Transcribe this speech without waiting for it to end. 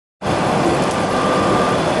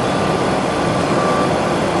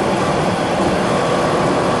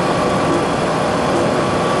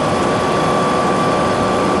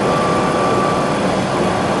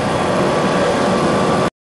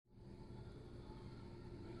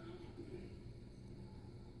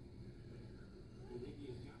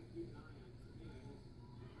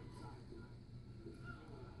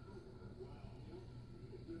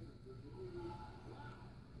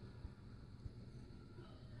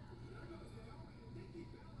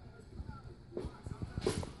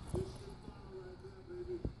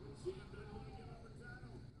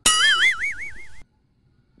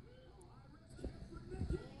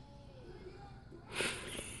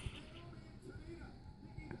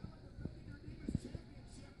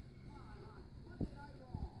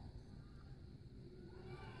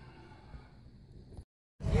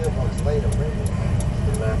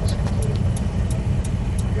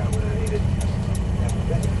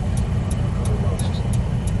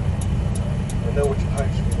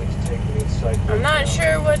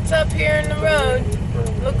here in the road.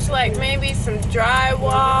 Looks like maybe some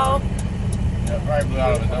drywall. Yeah, probably blew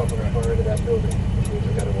out of the building.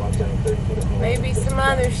 Maybe some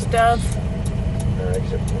other stuff.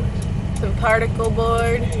 Some particle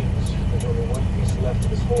board. There's only one piece left of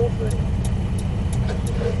this whole thing.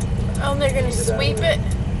 Oh, they're gonna sweep it?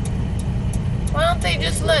 Why don't they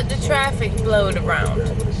just let the traffic blow it around?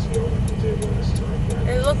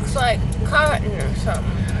 It looks like cotton or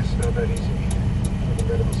something. It's not that easy. The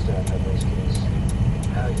medical staff have those keys.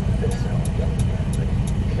 How you fix them?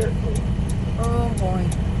 Carefully. Oh boy.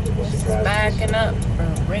 This is backing up for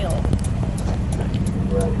real.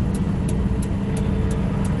 Right.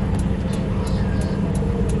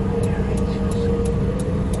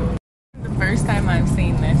 First time I've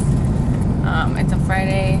seen this. It's a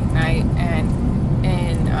Friday night, and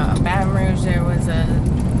in Baton Rouge there was a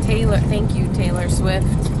thank you Taylor Swift,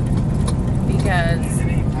 because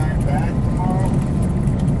Any time back tomorrow?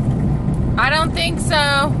 I don't think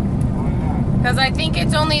so, because I think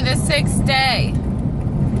it's only the 6th day.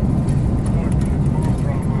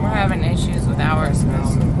 We're having issues with ours.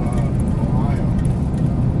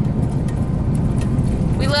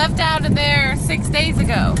 We left out of there 6 days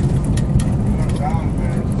ago.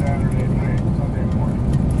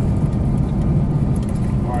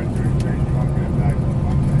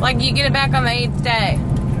 Like, you get it back on the 8th day.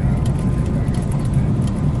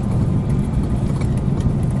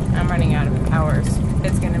 I'm running out of hours.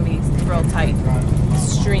 It's gonna be real tight.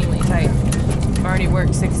 Extremely tight. I've already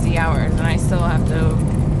worked 60 hours and I still have to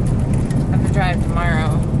drive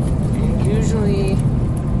tomorrow. And usually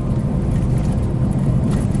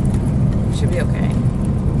it should be okay.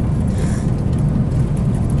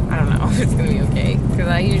 I don't know if it's gonna be okay, because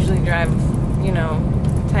I usually drive,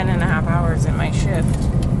 10.5 hours in my shift.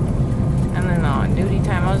 And then the on-duty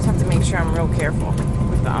time, I'll just have to make sure I'm real careful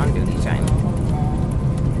with the on-duty time.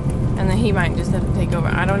 And then he might just have to take over.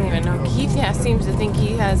 I don't even know. Keith seems to think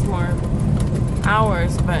he has more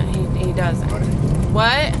hours, but he doesn't.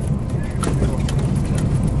 What?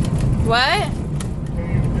 What?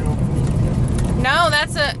 No,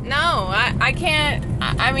 I can't.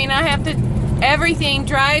 I mean, I have to, everything,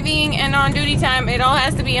 driving and on-duty time, it all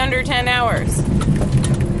has to be under 10 hours.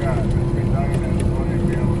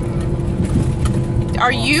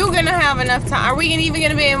 Are you going to have enough time? Are we even going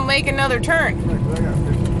to be able to make another turn?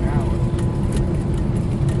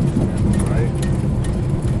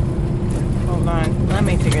 Hold on. Let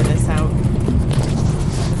me figure this out.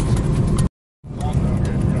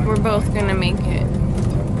 We're both going to make it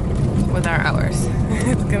with our hours.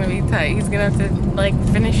 It's going to be tight. He's going to have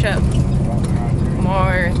to, finish up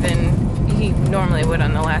more than he normally would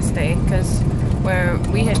on the last day, because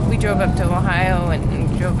we drove up to Ohio and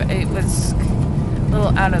it was a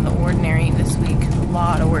little out of the ordinary this week. A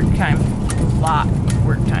lot of work time.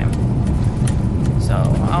 So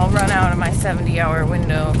I'll run out of my 70-hour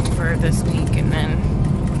window for this week, and then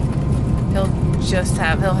he'll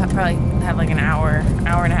probably have like an hour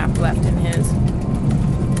and a half left in his. A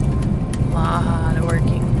lot of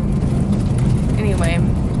working. Anyway,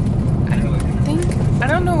 I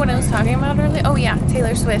don't know what I was talking about earlier. Oh yeah,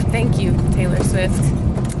 Taylor Swift. Thank you, Taylor Swift.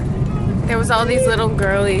 There was all these little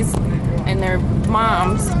girlies and their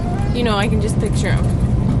moms, I can just picture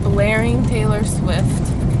them blaring Taylor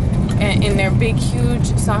Swift in their big, huge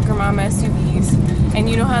soccer mom SUVs. And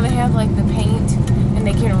you know how they have the paint and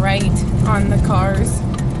they can write on the cars?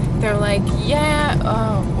 They're like, yeah,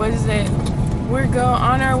 what is it? We're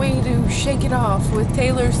on our way to Shake It Off with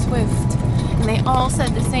Taylor Swift. And they all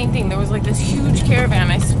said the same thing. There was this huge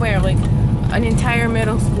caravan, I swear, an entire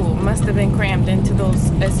middle school must have been crammed into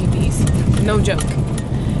those SUVs. No joke.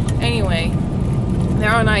 Anyway,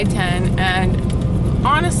 they're on I-10, and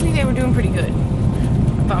honestly, they were doing pretty good.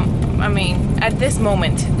 I mean, at this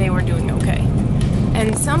moment, they were doing okay.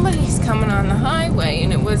 And somebody's coming on the highway,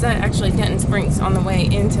 and it was actually Denton Springs on the way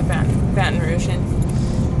into Baton Rouge,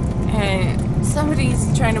 and somebody's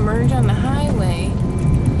trying to merge on the highway,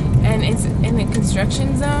 and it's in a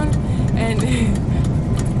construction zone, and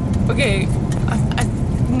okay,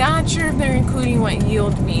 I'm not sure if they're including what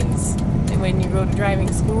yield means when you go to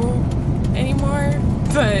driving school anymore,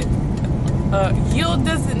 but yield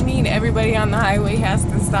doesn't mean everybody on the highway has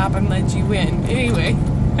to stop and let you in. Anyway,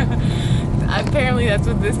 apparently that's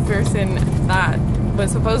what this person thought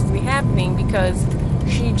was supposed to be happening, because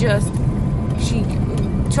she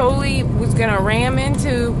totally was gonna ram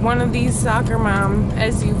into one of these soccer mom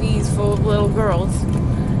SUVs full of little girls,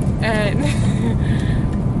 and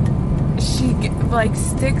she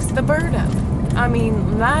sticks the bird up. I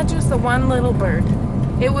mean, not just the one little bird.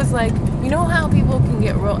 It was you know how people can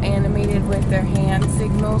get real animated with their hand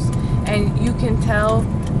signals, and you can tell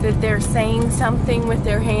that they're saying something with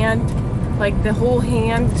their hand, like the whole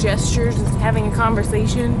hand gestures is having a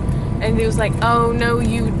conversation, and it was like, oh no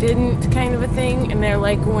you didn't, kind of a thing, and they're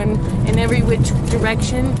like going in every which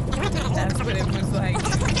direction. That's what it was like.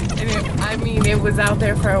 And I mean, it was out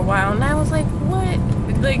there for a while, and I was like, what?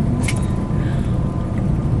 Like,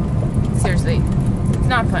 seriously, it's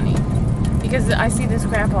not funny, because I see this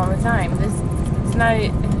crap all the time. It's not,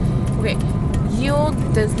 okay, yield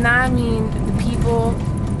does not mean the people,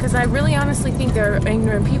 because I really honestly think there are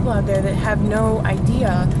ignorant people out there that have no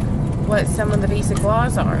idea what some of the basic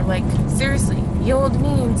laws are. Like, seriously, yield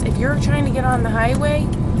means if you're trying to get on the highway,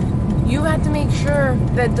 you have to make sure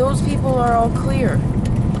that those people are all clear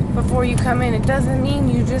before you come in. It doesn't mean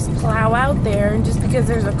you just plow out there, and just because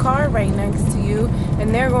there's a car right next to you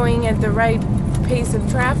and they're going at the right pace of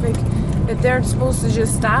traffic, that they're supposed to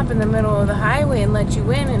just stop in the middle of the highway and let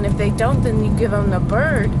you in, and if they don't, then you give them the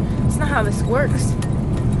bird. That's not how this works.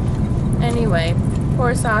 Anyway,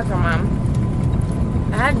 poor soccer mom.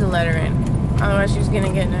 I had to let her in, otherwise she was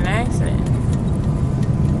gonna get in an accident.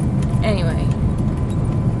 Anyway,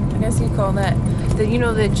 I guess you call that the, you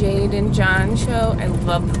know, the Jade and John show. I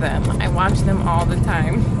love them. I watch them all the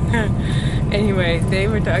time. Anyway, they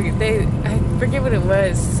were talking. I forget what it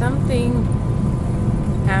was. Something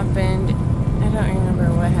happened. I don't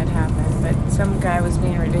remember what had happened, but some guy was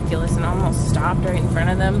being ridiculous and almost stopped right in front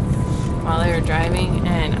of them while they were driving.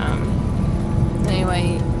 And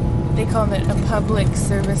anyway, they called it a public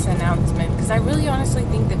service announcement, because I really honestly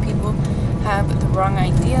think that people have the wrong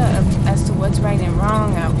idea as to what's right and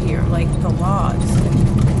wrong out here, like the laws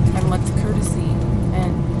and what's courtesy.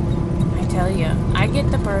 And I tell you, I get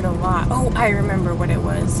the bird a lot. Oh, I remember what it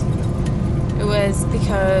was. It was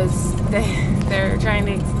because they're trying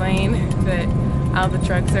to explain that how the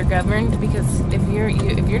trucks are governed, because if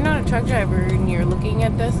you're not a truck driver and you're looking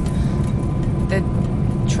at this, the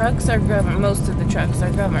trucks are governed. Most of the trucks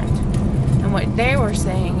are governed. And what they were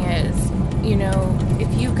saying is, you know,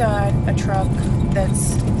 if you got a truck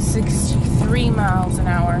that's 63 miles an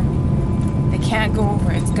hour, they can't go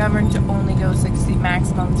over. It's governed to only go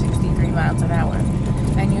maximum 63 miles an hour.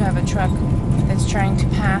 And you have a truck that's trying to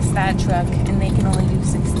pass that truck, and they can only do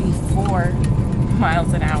 64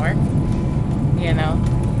 miles an hour. You know,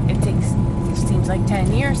 it seems like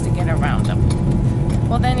 10 years to get around them.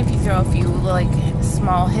 Well, then if you throw a few like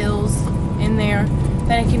small hills in there,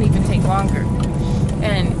 then it can even take longer.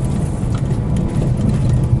 And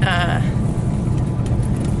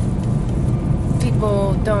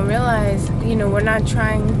people don't realize, you know, we're not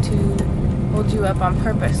trying to hold you up on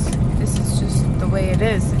purpose. This is just the way it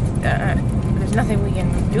is. There's nothing we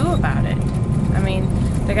can do about it. I mean,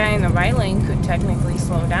 the guy in the right lane could technically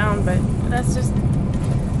slow down, but that's just,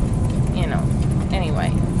 you know,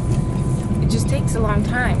 anyway. It just takes a long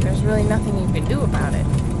time. There's really nothing you can do about it.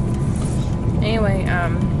 Anyway,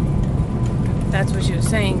 that's what she was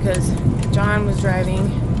saying, because John was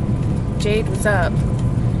driving, Jade was up,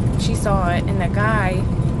 she saw it, and the guy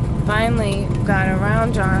finally got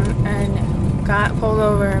around John and got pulled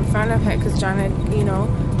over in front of him, because John had, you know,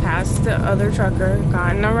 passed the other trucker,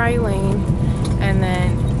 got in the right lane, and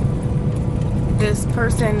then this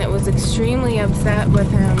person that was extremely upset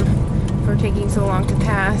with him for taking so long to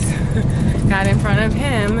pass got in front of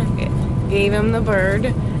him, gave him the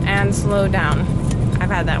bird, and slowed down. I've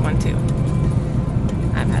had that one too.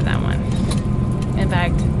 I've had that one. In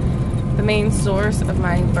fact, the main source of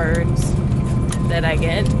my birds that I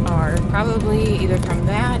get are probably either from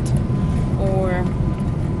that or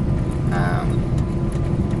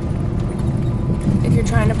if you're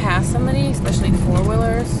trying to pass somebody, especially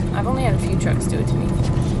four-wheelers. I've only had a few trucks do it to me,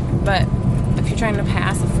 but if you're trying to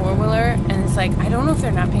pass a four-wheeler and it's like, I don't know if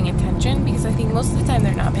they're not paying attention, because I think most of the time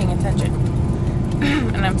they're not paying attention.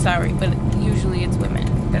 And I'm sorry, but usually it's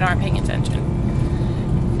women that aren't paying attention.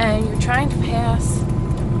 And you're trying to pass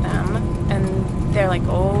them, and they're like,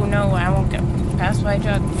 oh no, I won't get past my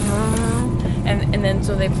truck. And then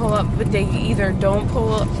so they pull up, but they either don't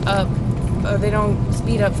pull up or they don't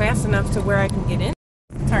speed up fast enough to where I can get in.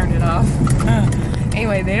 Turned it off.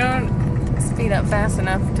 Anyway, they don't speed up fast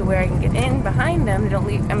enough to where I can get in behind them. They don't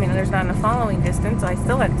leave, I mean, there's not enough following distance, so I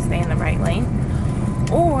still have to stay in the right lane.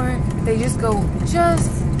 Or they just go just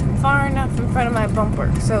far enough in front of my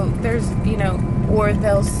bumper. So there's, you know, or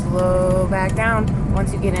they'll slow back down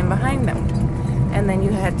once you get in behind them. And then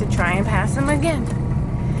you have to try and pass them again.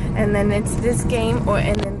 And then it's this game,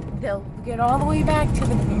 and then they'll get all the way back to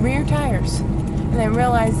the rear tires and then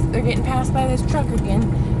realize they're getting passed by this truck again.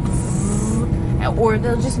 Or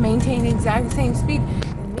they'll just maintain the exact same speed.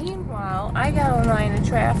 And meanwhile, I got a line of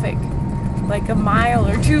traffic like a mile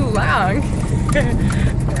or two long.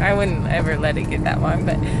 I wouldn't ever let it get that long,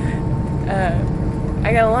 but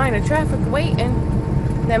I got a line of traffic waiting.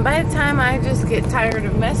 Then by the time I just get tired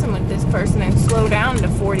of messing with this person and slow down to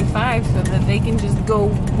 45 so that they can just go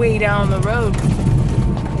way down the road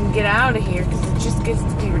and get out of here, because it just gets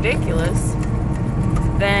to be ridiculous,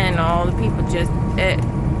 then all the people just,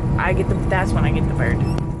 that's when I get the bird.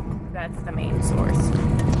 That's the main source.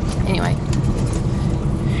 Anyway,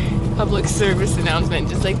 public service announcement,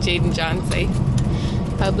 just like Jade and John say.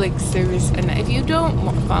 Public service, and if you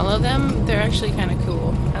don't follow them, they're actually kind of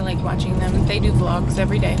cool. I like watching them. They do vlogs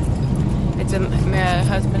every day. It's a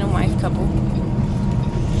husband and wife couple,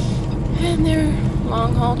 and they're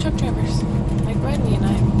long haul truck drivers like Rodney and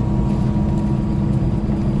I.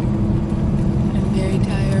 I'm very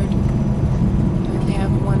tired. I only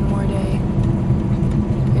have one more day.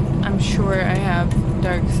 I'm sure I have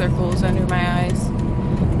dark circles under my eyes.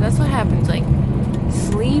 That's what happens. Like,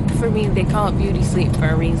 sleep, for me, they call it beauty sleep for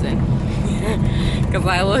a reason. Because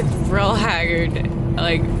I look real haggard,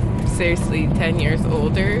 like, seriously, 10 years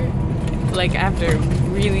older, like, after a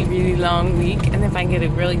really, really long week. And if I get a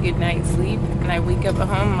really good night's sleep and I wake up at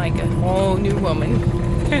home like a whole new woman.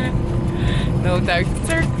 No dark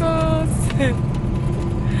circles.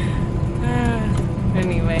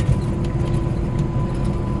 Anyway.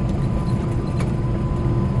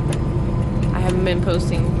 I haven't been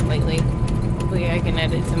posting lately. Hopefully I can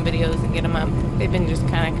edit some videos and get them up. They've been just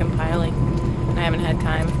kind of compiling, and I haven't had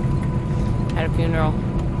time. Had a funeral.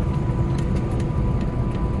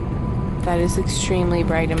 That is extremely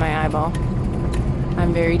bright in my eyeball.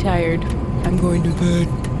 I'm very tired. I'm going to bed.